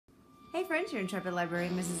Hey friends, your intrepid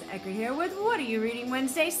librarian Mrs. Eckert here with What Are You Reading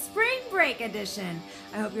Wednesday Spring Break Edition.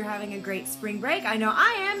 I hope you're having a great spring break. I know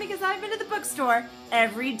I am because I've been to the bookstore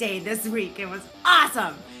every day this week. It was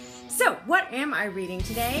awesome. So, what am I reading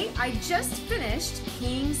today? I just finished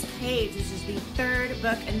King's Cage, which is the third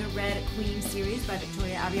book in the Red Queen series by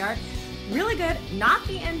Victoria Aveyard. Really good. Not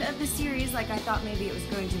the end of the series like I thought maybe it was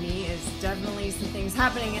going to be. There's definitely some things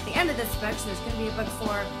happening at the end of this book, so there's going to be a book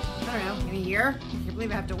for, I don't know, in a year. I can't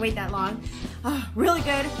believe I have to wait that long. Really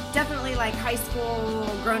good. Definitely like high school,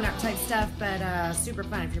 grown-up type stuff, but super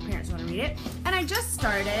fun if your parents want to read it. And I just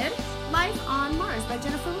started Life on Mars by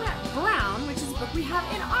Jennifer Brown, which is a book we have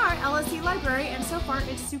in our LSE library, and so far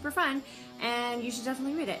it's super fun, and you should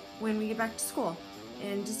definitely read it when we get back to school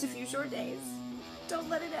in just a few short days. Don't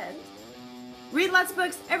let it end. Read lots of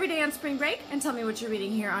books every day on spring break and tell me what you're reading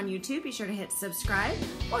here on YouTube. Be sure to hit subscribe,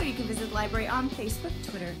 or you can visit the library on Facebook,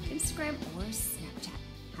 Twitter, Instagram, or Snapchat.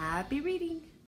 Happy reading!